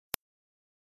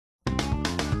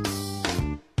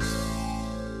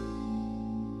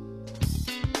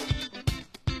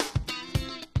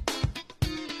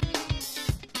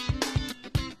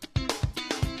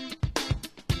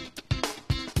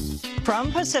From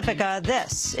Pacifica,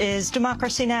 this is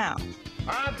Democracy Now!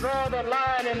 I draw the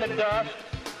line in the dust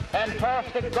and toss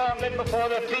the gauntlet before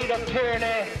the feet of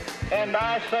tyranny, and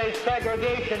I say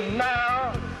segregation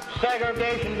now,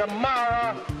 segregation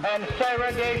tomorrow, and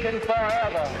segregation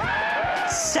forever.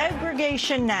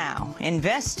 Segregation Now,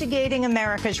 investigating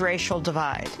America's racial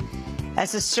divide.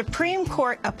 As the Supreme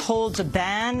Court upholds a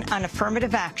ban on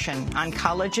affirmative action on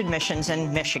college admissions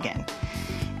in Michigan,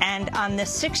 and on the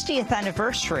 60th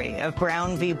anniversary of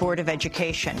Brown v. Board of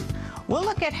Education, we'll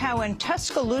look at how in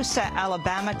Tuscaloosa,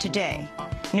 Alabama today,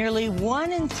 nearly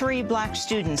 1 in 3 black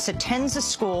students attends a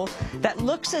school that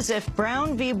looks as if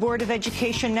Brown v. Board of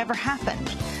Education never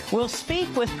happened. We'll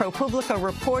speak with ProPublica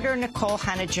reporter Nikole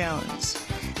Hannah-Jones.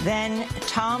 Then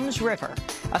Toms River,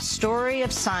 a story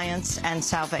of science and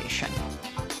salvation.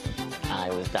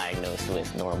 I was diagnosed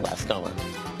with neuroblastoma,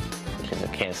 which is a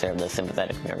cancer of the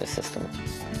sympathetic nervous system,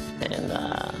 and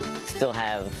still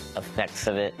have effects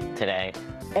of it today.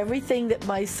 Everything that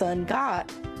my son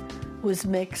got was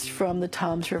mixed from the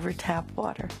Toms River tap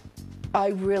water. I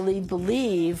really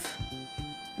believe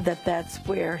that that's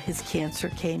where his cancer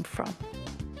came from.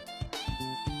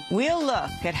 We'll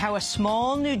look at how a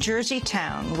small New Jersey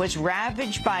town was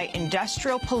ravaged by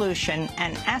industrial pollution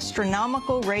and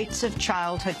astronomical rates of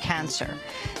childhood cancer.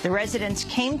 The residents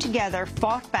came together,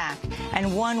 fought back,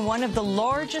 and won one of the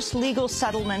largest legal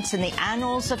settlements in the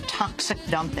annals of toxic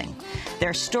dumping.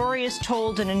 Their story is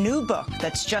told in a new book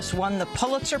that's just won the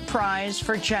Pulitzer Prize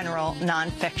for General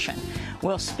Nonfiction.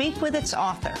 We'll speak with its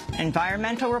author,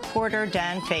 environmental reporter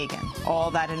Dan Fagan. All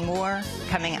that and more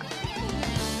coming up.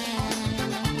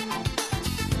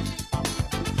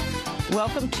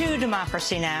 Welcome to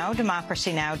Democracy Now!,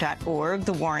 democracynow.org,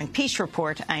 The War and Peace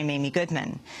Report. I'm Amy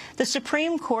Goodman. The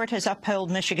Supreme Court has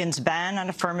upheld Michigan's ban on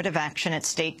affirmative action at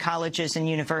state colleges and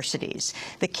universities.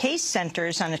 The case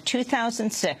centers on a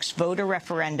 2006 voter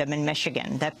referendum in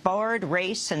Michigan that barred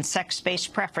race and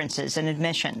sex-based preferences in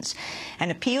admissions.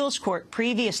 An appeals court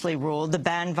previously ruled the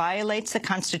ban violates the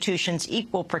Constitution's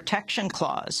Equal Protection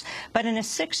Clause, but in a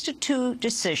 6-2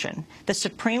 decision, the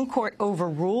Supreme Court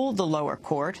overruled the lower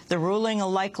court. The ruling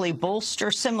will likely bolster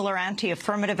similar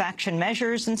anti-affirmative action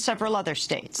measures in several other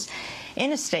states.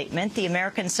 In a statement, the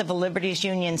American Civil Liberties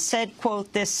Union said,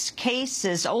 quote, "This case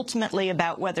is ultimately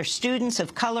about whether students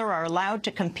of color are allowed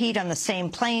to compete on the same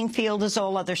playing field as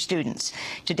all other students.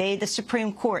 Today, the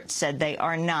Supreme Court said they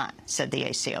are not," said the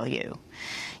ACLU.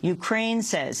 Ukraine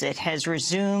says it has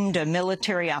resumed a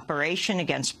military operation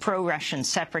against pro-Russian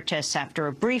separatists after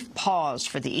a brief pause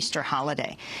for the Easter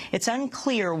holiday. It's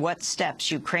unclear what steps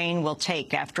Ukraine will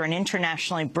take after an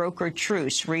internationally brokered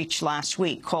truce reached last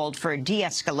week called for a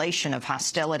de-escalation of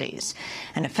hostilities.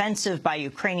 An offensive by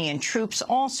Ukrainian troops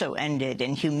also ended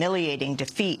in humiliating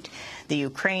defeat. The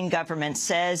Ukraine government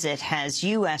says it has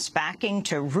U.S. backing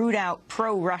to root out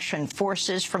pro-Russian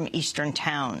forces from eastern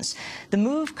towns. The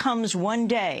move comes one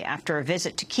day after a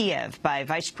visit to Kiev by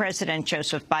Vice President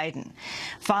Joseph Biden.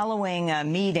 Following a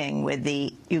meeting with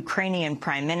the Ukrainian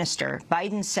Prime Minister,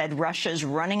 Biden said Russia's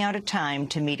running out of time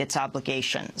to meet its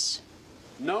obligations.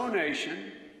 No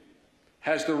nation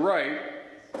has the right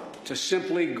to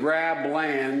simply grab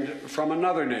land from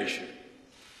another nation.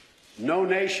 No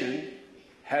nation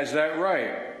has that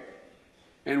right.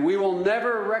 And we will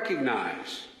never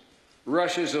recognize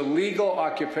Russia's illegal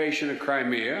occupation of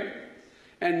Crimea,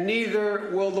 and neither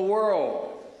will the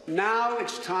world. Now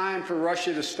it's time for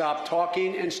Russia to stop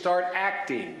talking and start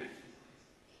acting.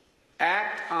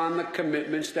 Act on the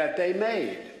commitments that they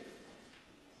made.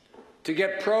 To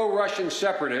get pro-Russian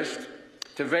separatists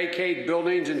to vacate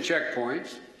buildings and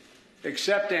checkpoints,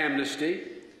 accept amnesty,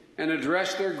 and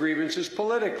address their grievances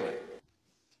politically.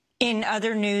 In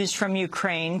other news from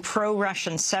Ukraine,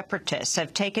 pro-Russian separatists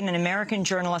have taken an American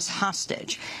journalist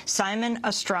hostage. Simon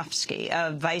Ostrovsky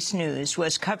of Vice News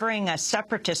was covering a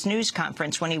separatist news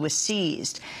conference when he was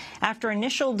seized. After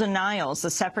initial denials,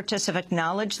 the separatists have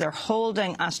acknowledged they're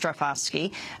holding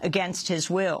Ostrovsky against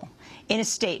his will. In a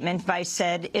statement, Vice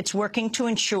said it's working to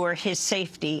ensure his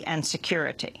safety and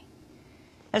security.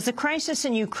 As the crisis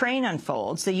in Ukraine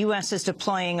unfolds, the U.S. is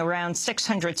deploying around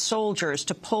 600 soldiers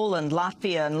to Poland,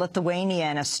 Latvia, and Lithuania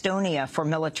and Estonia for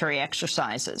military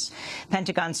exercises.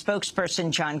 Pentagon spokesperson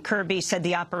John Kirby said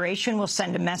the operation will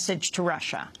send a message to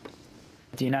Russia.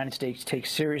 The United States takes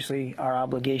seriously our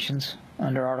obligations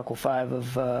under Article 5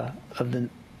 of the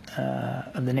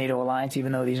NATO alliance,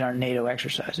 even though these aren't NATO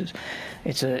exercises.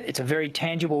 It's a very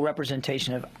tangible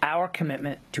representation of our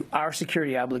commitment to our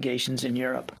security obligations in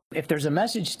Europe. If there's a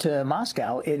message to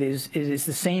Moscow, it is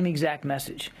the same exact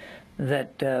message.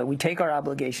 that we take our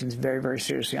obligations very, very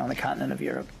seriously on the continent of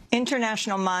Europe.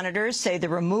 International monitors say the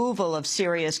removal of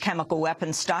Syria's chemical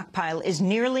weapons stockpile is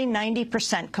nearly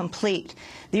 90% complete.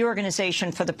 The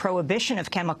Organization for the Prohibition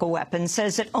of Chemical Weapons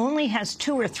says it only has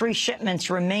 2 or 3 shipments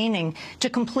remaining to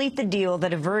complete the deal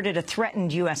that averted a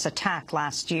threatened U.S. attack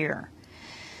last year.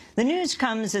 The news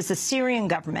comes as the Syrian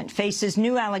government faces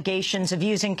new allegations of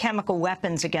using chemical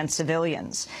weapons against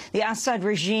civilians. The Assad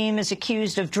regime is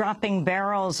accused of dropping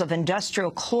barrels of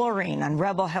industrial chlorine on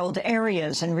rebel-held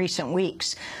areas in recent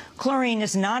weeks. Chlorine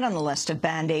is not on the list of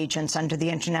banned agents under the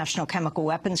International Chemical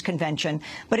Weapons Convention,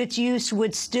 but its use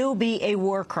would still be a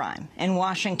war crime. And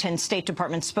Washington State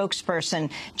Department spokesperson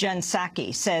Jen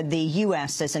Psaki said the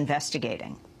U.S. is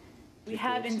investigating. We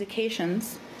have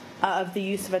indications of the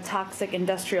use of a toxic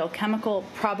industrial chemical,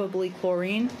 probably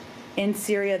chlorine, in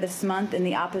Syria this month in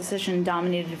the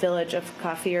opposition-dominated village of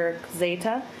Kafir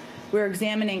Zeta. We're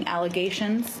examining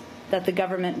allegations that the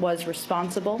government was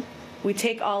responsible. We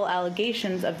take all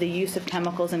allegations of the use of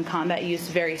chemicals in combat use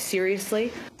very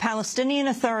seriously. Palestinian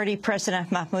Authority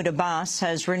President Mahmoud Abbas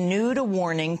has renewed a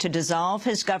warning to dissolve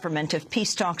his government if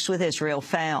peace talks with Israel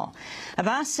fail.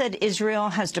 Abbas said Israel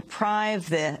has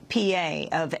deprived the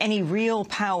PA of any real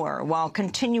power while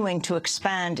continuing to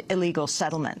expand illegal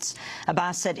settlements.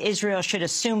 Abbas said Israel should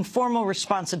assume formal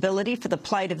responsibility for the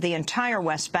plight of the entire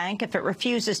West Bank if it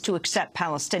refuses to accept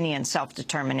Palestinian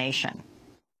self-determination.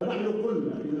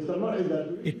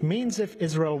 It means if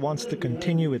Israel wants to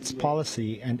continue its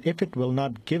policy and if it will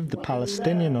not give the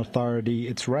Palestinian Authority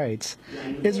its rights,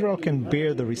 Israel can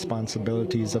bear the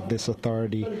responsibilities of this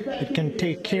authority. It can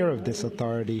take care of this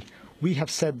authority. We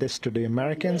have said this to the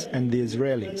Americans and the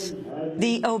Israelis.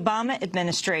 The Obama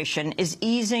administration is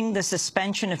easing the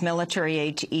suspension of military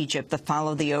aid to Egypt that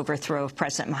followed the overthrow of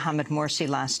President Mohamed Morsi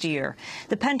last year.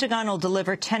 The Pentagon will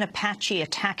deliver 10 Apache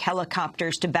attack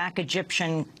helicopters to back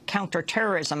Egyptian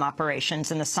counterterrorism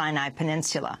operations in the Sinai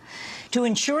Peninsula. To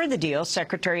ensure the deal,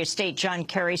 Secretary of State John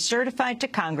Kerry certified to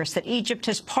Congress that Egypt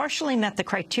has partially met the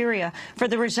criteria for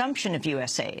the resumption of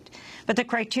U.S. aid. But the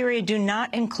criteria do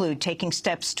not include taking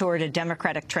steps toward a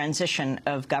democratic transition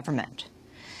of government.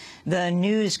 The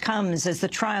news comes as the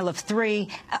trial of 3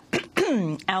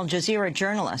 Al Jazeera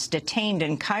journalists detained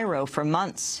in Cairo for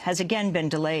months has again been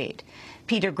delayed.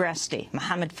 Peter Gresti,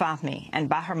 Mohammed Fahmy, and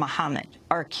Bahar Mohammed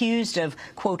are accused of,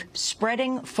 quote,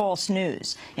 spreading false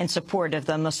news in support of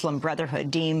the Muslim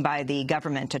Brotherhood, deemed by the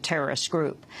government a terrorist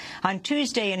group. On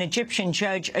Tuesday, an Egyptian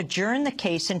judge adjourned the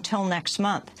case until next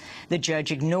month. The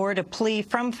judge ignored a plea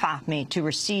from Fahmy to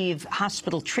receive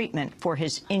hospital treatment for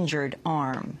his injured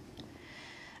arm.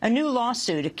 A new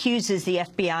lawsuit accuses the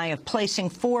FBI of placing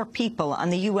 4 people on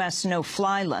the U.S.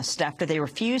 no-fly list after they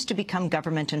refused to become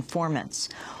government informants.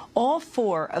 All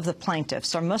 4 of the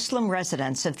plaintiffs are Muslim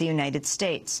residents of the United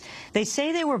States. They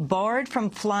say they were barred from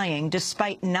flying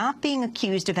despite not being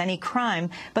accused of any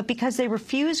crime, but because they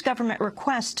refused government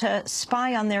requests to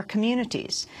spy on their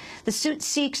communities. The suit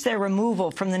seeks their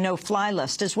removal from the no-fly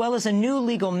list, as well as a new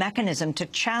legal mechanism to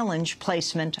challenge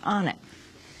placement on it.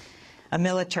 A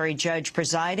military judge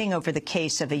presiding over the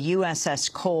case of a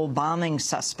USS Cole bombing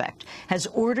suspect has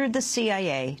ordered the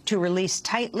CIA to release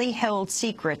tightly held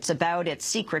secrets about its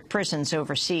secret prisons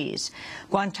overseas.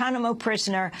 Guantanamo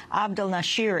prisoner Abdel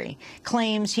Nashiri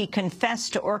claims he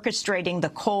confessed to orchestrating the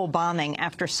Cole bombing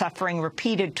after suffering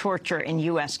repeated torture in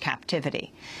U.S.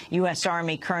 captivity. U.S.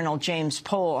 Army Colonel James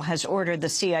Pohl has ordered the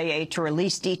CIA to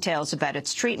release details about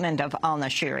its treatment of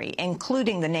al-Nashiri,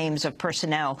 including the names of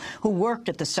personnel who worked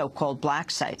at the so-called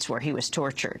black sites where he was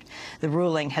tortured. The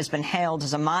ruling has been hailed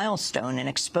as a milestone in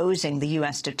exposing the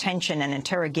U.S. detention and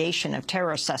interrogation of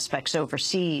terror suspects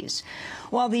overseas.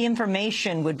 While the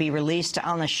information would be released to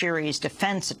al-Nashiri's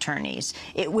defense attorneys,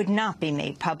 it would not be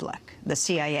made public. The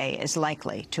CIA is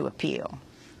likely to appeal.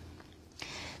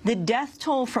 The death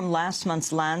toll from last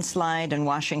month's landslide in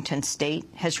Washington state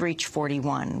has reached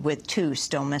 41, with 2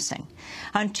 still missing.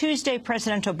 On Tuesday,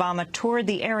 President Obama toured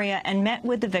the area and met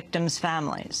with the victims'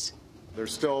 families.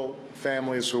 There's still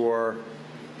families who are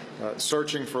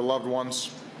searching for loved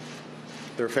ones.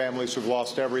 There are families who've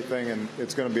lost everything, and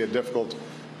it's going to be a difficult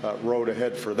road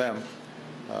ahead for them.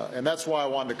 And that's why I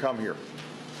wanted to come here,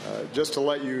 just to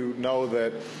let you know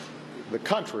that the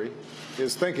country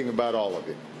is thinking about all of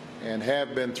you and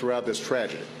have been throughout this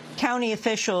tragedy. County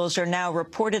officials are now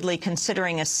reportedly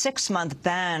considering a 6-month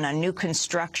ban on new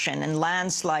construction in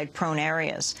landslide-prone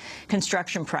areas.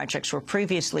 Construction projects were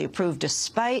previously approved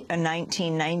despite a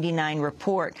 1999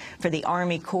 report for the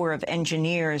Army Corps of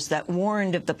Engineers that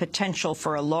warned of the potential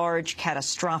for a large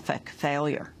catastrophic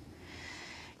failure.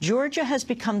 Georgia has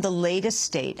become the latest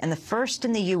state and the first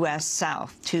in the U.S.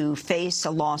 South to face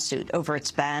a lawsuit over its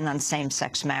ban on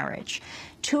same-sex marriage.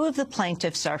 Two of the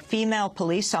plaintiffs are female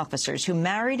police officers who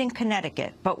married in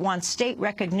Connecticut but want state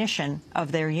recognition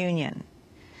of their union.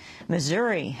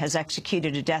 Missouri has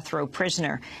executed a death row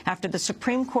prisoner after the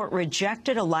Supreme Court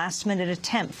rejected a last-minute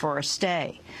attempt for a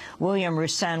stay. William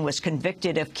Rusin was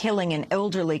convicted of killing an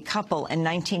elderly couple in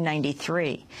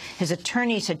 1993. His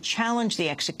attorneys had challenged the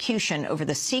execution over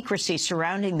the secrecy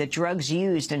surrounding the drugs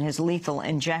used in his lethal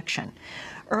injection.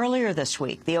 Earlier this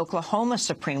week, the Oklahoma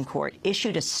Supreme Court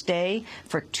issued a stay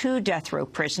for two death row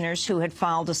prisoners who had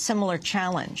filed a similar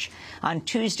challenge. On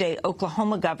Tuesday,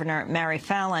 Oklahoma Governor Mary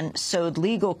Fallin sowed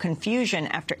legal confusion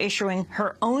after issuing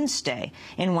her own stay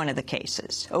in one of the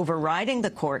cases. Overriding the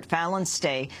court, Fallin's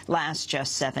stay lasts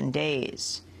just 7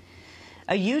 days.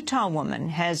 A Utah woman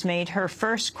has made her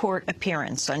first court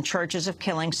appearance on charges of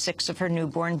killing 6 of her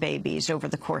newborn babies over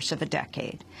the course of a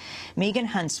decade. Megan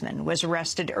Huntsman was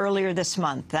arrested earlier this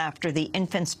month after the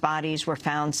infants' bodies were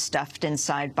found stuffed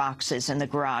inside boxes in the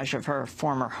garage of her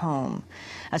former home.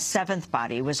 A 7th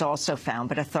body was also found,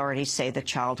 but authorities say the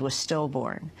child was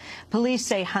stillborn. Police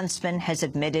say Huntsman has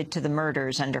admitted to the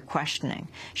murders under questioning.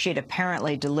 She had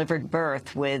apparently delivered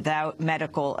birth without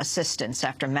medical assistance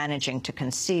after managing to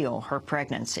conceal her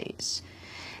pregnancies.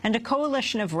 And a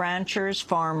coalition of ranchers,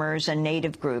 farmers, and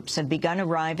native groups have begun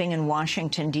arriving in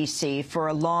Washington, D.C. for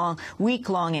a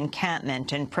week-long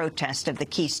encampment in protest of the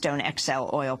Keystone XL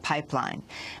oil pipeline.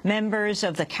 Members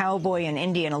of the Cowboy and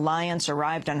Indian Alliance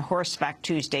arrived on horseback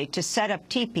Tuesday to set up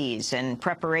teepees in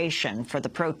preparation for the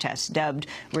protest dubbed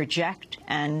Reject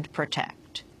and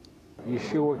Protect. You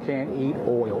sure can't eat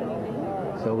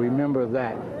oil, so remember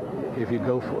that if you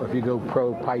go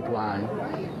pro-pipeline.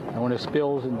 And when it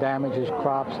spills and damages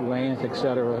crops, lands,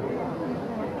 etc.,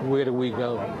 where do we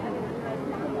go?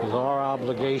 It's our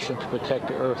obligation to protect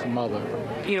the Earth Mother.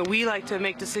 You know, we like to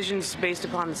make decisions based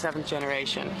upon the 7th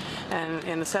generation,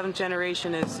 and the 7th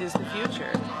generation is the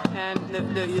future.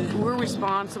 And we're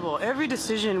responsible. Every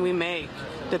decision we make,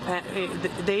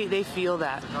 they feel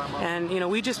that. And, you know,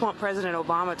 we just want President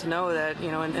Obama to know that, you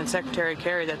know, and Secretary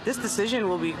Kerry, that this decision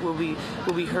will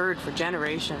be heard for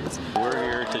generations. We're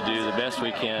here to do the best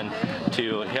we can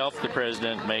to help the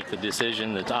president make the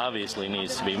decision that obviously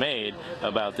needs to be made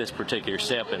about this particular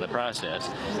step in the process.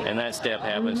 And that step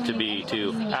happens to be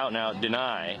to out and out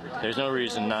deny. There's no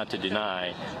reason not to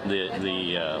deny the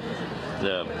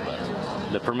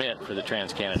permit for the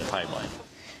Trans-Canada Pipeline.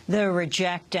 The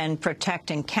Reject and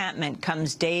Protect encampment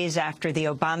comes days after the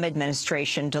Obama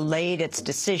administration delayed its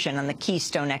decision on the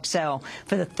Keystone XL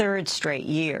for the 3rd straight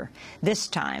year, this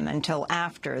time until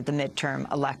after the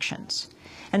midterm elections.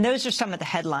 And those are some of the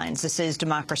headlines. This is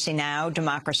Democracy Now!,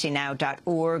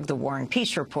 democracynow.org, The War and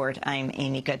Peace Report. I'm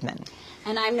Amy Goodman.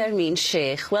 And I'm Nermeen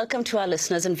Sheikh. Welcome to our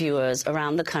listeners and viewers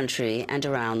around the country and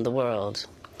around the world.